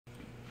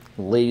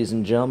Ladies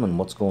and gentlemen,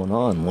 what's going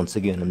on? Once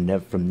again, I'm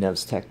Nev from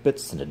Nev's Tech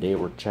Bits, and today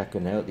we're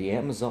checking out the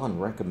Amazon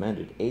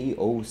recommended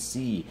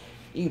AOC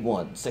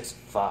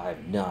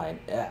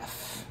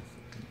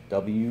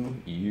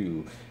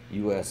E1659FWU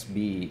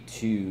USB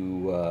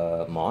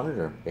to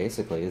monitor.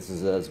 Basically, this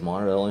is a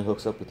monitor that only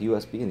hooks up with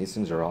USB, and these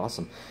things are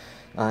awesome.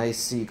 I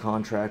see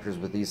contractors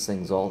with these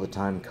things all the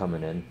time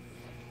coming in.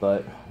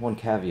 But one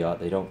caveat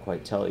they don't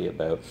quite tell you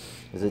about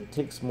is it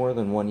takes more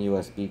than one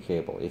USB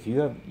cable. If you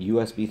have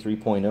USB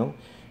 3.0,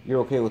 you're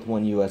okay with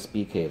one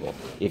USB cable.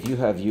 If you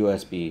have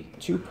USB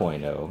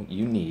 2.0,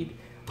 you need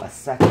a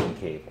second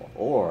cable,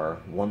 or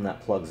one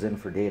that plugs in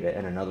for data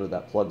and another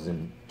that plugs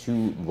in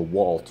to the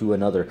wall, to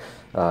another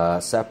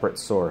separate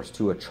source,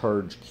 to a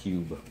charge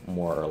cube,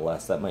 more or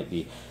less. That might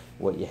be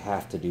what you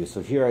have to do. So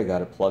here I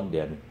got it plugged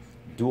in,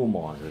 dual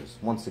monitors.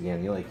 Once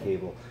again, the only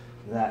cable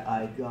that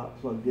I got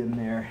plugged in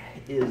there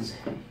is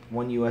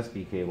one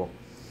USB cable.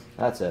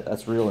 That's it.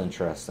 That's real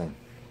interesting.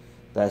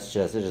 It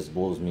just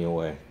blows me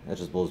away. It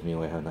just blows me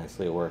away how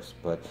nicely it works.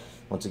 But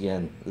once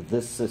again,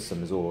 this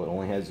system is old. It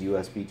only has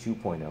USB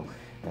 2.0,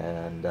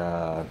 and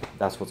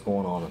that's what's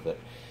going on with it.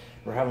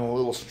 We're having a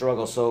little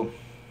struggle. So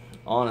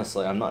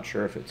honestly, I'm not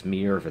sure if it's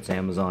me or if it's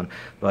Amazon,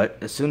 but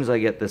as soon as I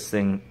get this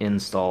thing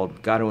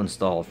installed, got to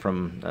install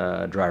from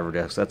driver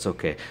desk, that's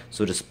okay.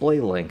 So display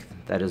link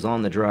that is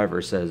on the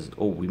driver says,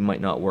 oh, we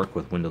might not work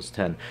with Windows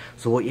 10.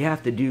 So what you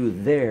have to do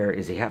there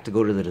is you have to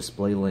go to the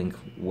display link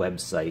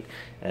website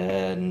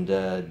and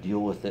deal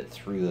with it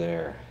through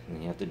there.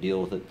 And you have to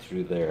deal with it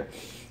through there.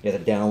 You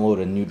have to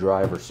download a new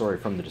driver,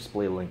 from the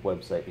display link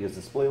website, because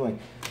display link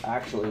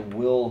actually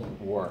will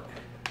work.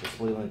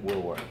 Display link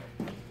will work.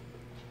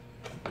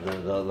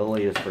 The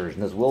latest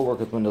version. This will work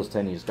with Windows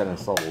 10. You just got to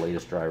install the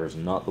latest drivers,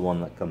 not the one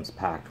that comes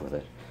packed with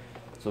it.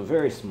 So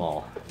very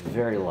small,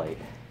 very light.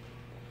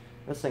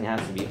 This thing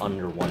has to be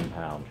under 1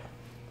 pound.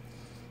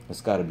 It's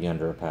got to be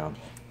under a pound.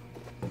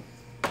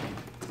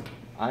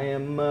 I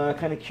am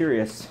kind of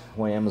curious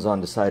why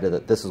Amazon decided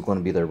that this is going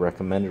to be their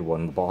recommended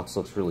one. The box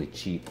looks really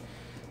cheap.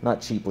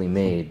 Not cheaply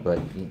made, but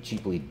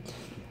cheaply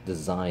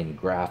designed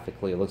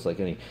graphically. It looks like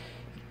any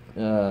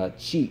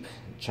cheap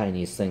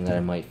Chinese thing that I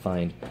might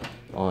find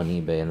on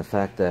eBay. And the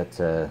fact that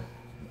the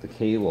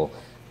cable,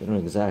 they don't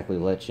exactly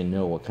let you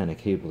know what kind of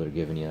cable they're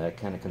giving you, that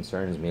kind of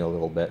concerns me a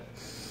little bit.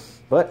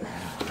 But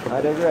I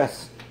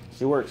digress.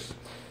 She works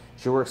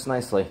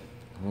nicely.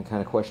 I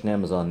kind of question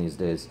Amazon these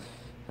days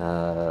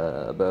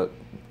about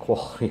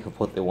quality of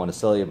what they want to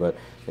sell you, but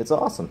it's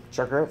awesome.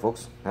 Check her out,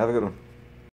 folks. Have a good one.